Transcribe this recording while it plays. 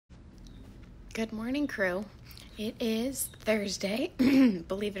Good morning, crew. It is Thursday.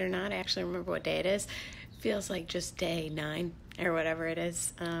 Believe it or not, I actually remember what day it is. Feels like just day 9 or whatever it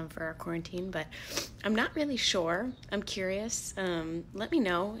is for our quarantine, but I'm not really sure. I'm curious. Let me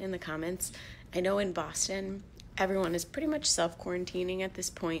know in the comments. I know in Boston, everyone is pretty much self-quarantining at this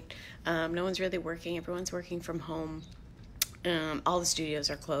point. No one's really working. Everyone's working from home. All the studios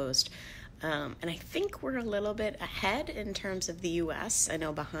are closed. And I think we're a little bit ahead in terms of the U.S. I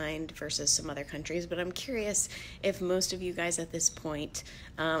know behind versus some other countries, but I'm curious if most of you guys at this point,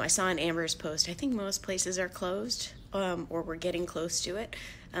 I saw in Amber's post, I think most places are closed or we're getting close to it.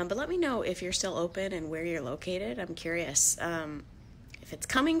 But let me know if you're still open and where you're located. I'm curious if it's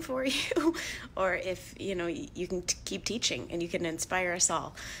coming for you or if, you can keep teaching and you can inspire us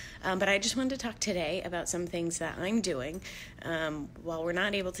all. But I just wanted to talk today about some things that I'm doing while we're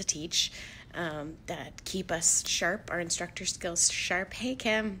not able to teach that keep us sharp, our instructor skills sharp. Hey,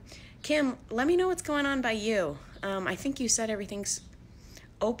 Kim, let me know what's going on by you. I think you said everything's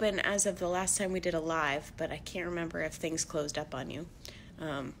open as of the last time we did a live, but I can't remember if things closed up on you.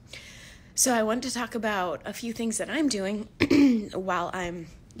 So I wanted to talk about a few things that I'm doing while I'm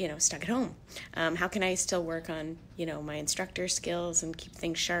stuck at home. How can I still work on, my instructor skills and keep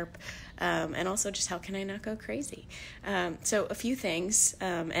things sharp? And also just how can I not go crazy? So a few things.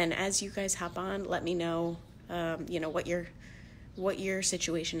 And as you guys hop on, let me know, what your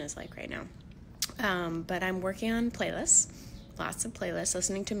situation is like right now. But I'm working on playlists, lots of playlists,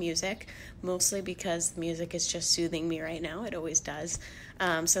 listening to music, mostly because music is just soothing me right now. It always does.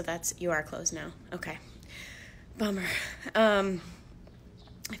 So you are closed now. Okay. Bummer.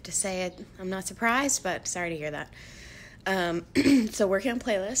 I have to say it, I'm not surprised, but sorry to hear that. So working on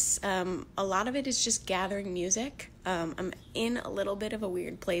playlists, a lot of it is just gathering music. I'm in a little bit of a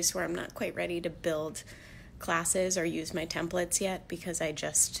weird place where I'm not quite ready to build classes or use my templates yet because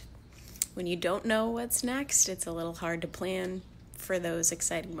when you don't know what's next, it's a little hard to plan for those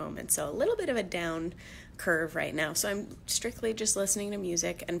exciting moments. So a little bit of a down curve right now. So I'm strictly just listening to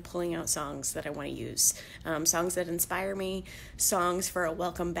music and pulling out songs that I want to use. Songs that inspire me, songs for a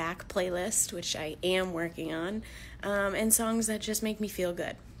welcome back playlist, which I am working on, and songs that just make me feel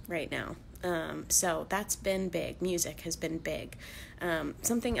good right now. So that's been big. Music has been big.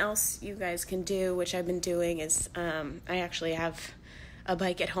 Something else you guys can do, which I've been doing, is I actually have a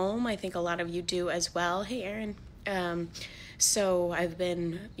bike at home. I think a lot of you do as well. Hey, Erin. So I've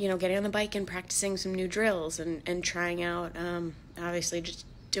been, getting on the bike and practicing some new drills and trying out, obviously just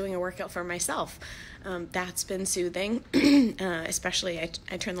doing a workout for myself. That's been soothing, especially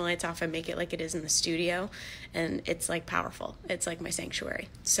I turn the lights off and make it like it is in the studio, and it's like powerful. It's like my sanctuary.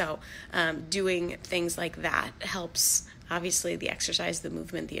 So doing things like that helps, obviously, the exercise, the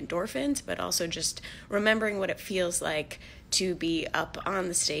movement, the endorphins, but also just remembering what it feels like to be up on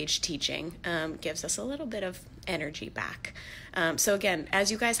the stage teaching gives us a little bit of energy back. So again,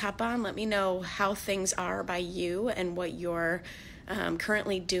 as you guys hop on, let me know how things are by you and what you're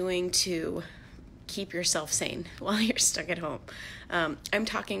currently doing to keep yourself sane while you're stuck at home. I'm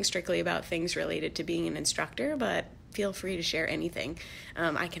talking strictly about things related to being an instructor, but feel free to share anything.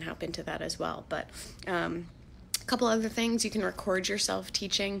 I can hop into that as well. But a couple other things, you can record yourself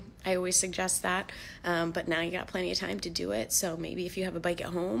teaching. I always suggest that, but now you got plenty of time to do it. So maybe if you have a bike at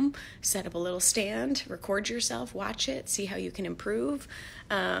home, set up a little stand, record yourself, watch it, see how you can improve.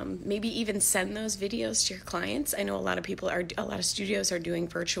 Maybe even send those videos to your clients. I know a lot of studios are doing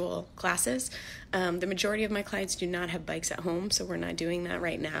virtual classes. The majority of my clients do not have bikes at home, so we're not doing that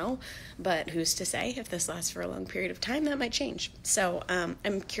right now. But who's to say if this lasts for a long period of time, that might change. So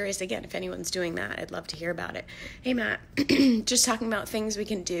I'm curious again, if anyone's doing that, I'd love to hear about it. Hey, Matt, just talking about things we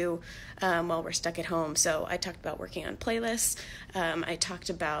can do while we're stuck at home. So I talked about working on playlists. I talked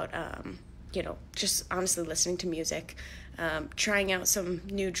about, just honestly listening to music, trying out some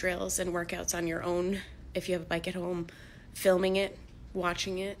new drills and workouts on your own. If you have a bike at home, filming it,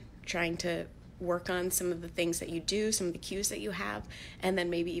 watching it, trying to work on some of the things that you do, some of the cues that you have, and then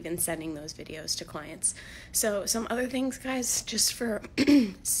maybe even sending those videos to clients. So some other things, guys, just for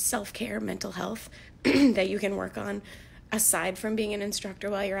self-care, mental health that you can work on aside from being an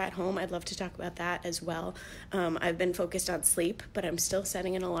instructor while you're at home. I'd love to talk about that as well. I've been focused on sleep, but I'm still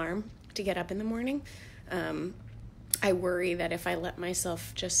setting an alarm to get up in the morning. I worry that if I let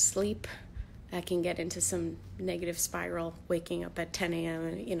myself just sleep, I can get into some negative spiral, waking up at 10 a.m.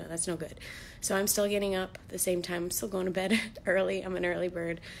 and, that's no good. So I'm still getting up at the same time. I'm still going to bed early. I'm an early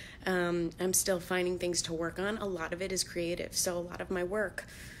bird. I'm still finding things to work on. A lot of it is creative. So a lot of my work,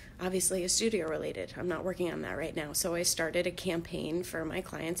 obviously is studio related. I'm not working on that right now. So I started a campaign for my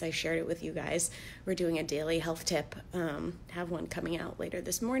clients. I shared it with you guys. We're doing a daily health tip. Have one coming out later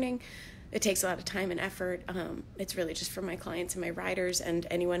this morning. It takes a lot of time and effort. It's really just for my clients and my riders and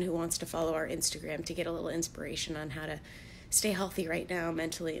anyone who wants to follow our Instagram to get a little inspiration on how to stay healthy right now,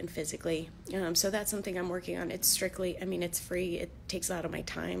 mentally and physically. So that's something I'm working on. It's strictly, it's free. It takes a lot of my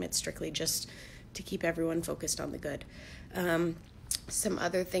time. It's strictly just to keep everyone focused on the good. Some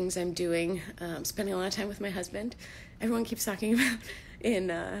other things I'm doing, spending a lot of time with my husband. Everyone keeps talking about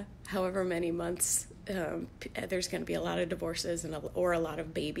in however many months there's going to be a lot of divorces or a lot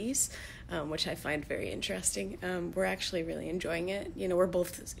of babies, which I find very interesting. We're actually really enjoying it. We're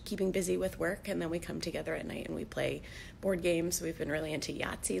both keeping busy with work, and then we come together at night and we play board games. We've been really into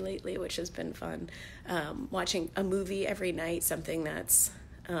Yahtzee lately, which has been fun. Watching a movie every night, something that's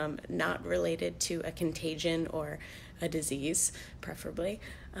not related to a contagion or a disease, preferably.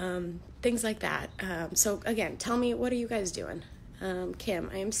 Things like that. So again, tell me, what are you guys doing?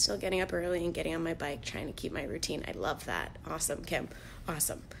 Kim, I am still getting up early and getting on my bike, trying to keep my routine. I love that. Awesome, Kim.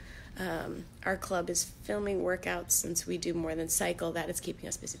 Awesome. Our club is filming workouts since we do more than cycle. That is keeping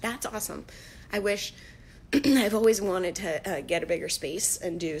us busy. That's awesome. I wish I've always wanted to get a bigger space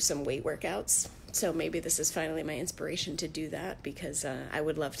and do some weight workouts. So maybe this is finally my inspiration to do that, because I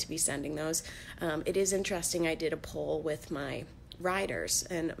would love to be sending those. It is interesting. I did a poll with my riders,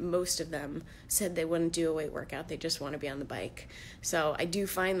 and most of them said they wouldn't do a weight workout. They just want to be on the bike. So I do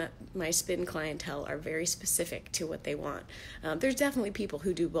find that my spin clientele are very specific to what they want. There's definitely people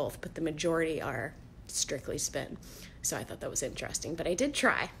who do both, but the majority are strictly spin. So I thought that was interesting, but I did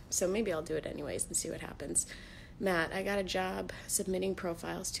try. So maybe I'll do it anyways and see what happens. Matt, I got a job submitting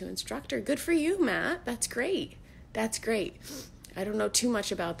profiles to Instructor. Good for you, Matt. That's great. That's great. I don't know too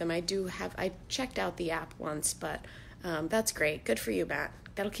much about them. I checked out the app once, but that's great. Good for you, Matt.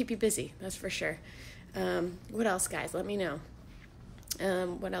 That'll keep you busy. That's for sure. What else, guys? Let me know.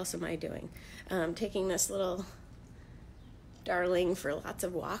 What else am I doing? Taking this little darling for lots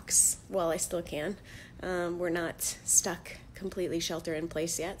of walks while I still can. We're not stuck completely shelter in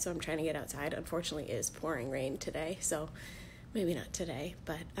place yet, so I'm trying to get outside. Unfortunately, it is pouring rain today, so maybe not today,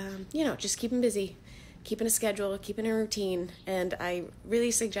 but just keeping busy, keeping a schedule, keeping a routine. And I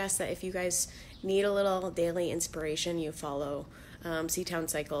really suggest that if you guys need a little daily inspiration, you follow Seatown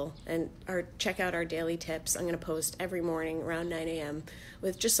Cycle or check out our daily tips. I'm going to post every morning around 9 a.m.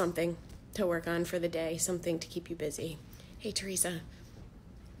 with just something to work on for the day, something to keep you busy. Hey, Teresa.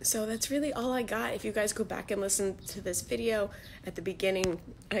 So that's really all I got. If you guys go back and listen to this video, at the beginning,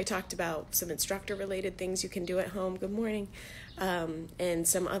 I talked about some instructor-related things you can do at home. Good morning. And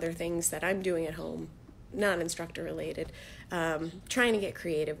some other things that I'm doing at home, not instructor-related. Trying to get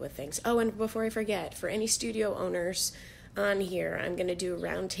creative with things. Oh, and before I forget, for any studio owners on here, I'm going to do a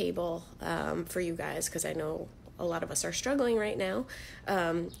round table for you guys, because I know a lot of us are struggling right now.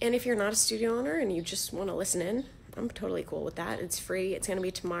 And if you're not a studio owner and you just want to listen in, I'm totally cool with that. It's free. It's going to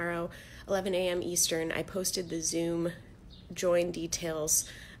be tomorrow, 11 a.m. Eastern. I posted the Zoom join details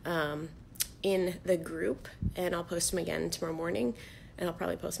in the group, and I'll post them again tomorrow morning, and I'll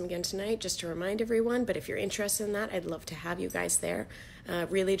probably post them again tonight just to remind everyone. But if you're interested in that, I'd love to have you guys there.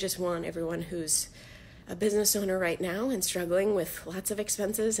 Really just want everyone who's a business owner right now and struggling with lots of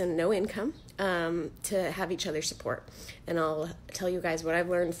expenses and no income to have each other's support. And I'll tell you guys what I've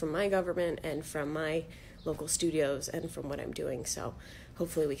learned from my government and from my local studios and from what I'm doing. So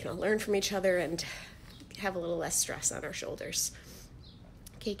hopefully we can all learn from each other and have a little less stress on our shoulders.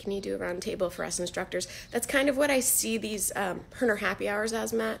 Okay, can you do a round table for us instructors? That's kind of what I see these Herner happy hours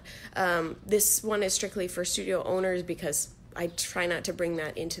as, Matt. This one is strictly for studio owners, because I try not to bring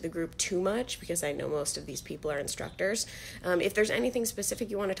that into the group too much, because I know most of these people are instructors. If there's anything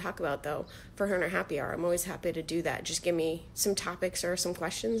specific you want to talk about, though, for Herner happy hour, I'm always happy to do that. Just give me some topics or some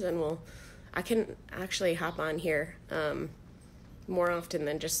questions, and I can actually hop on here more often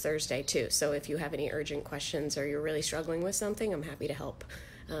than just Thursday too. So if you have any urgent questions or you're really struggling with something, I'm happy to help.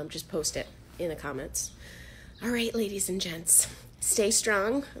 Just post it in the comments. All right, ladies and gents, stay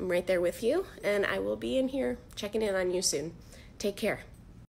strong. I'm right there with you, and I will be in here checking in on you soon. Take care.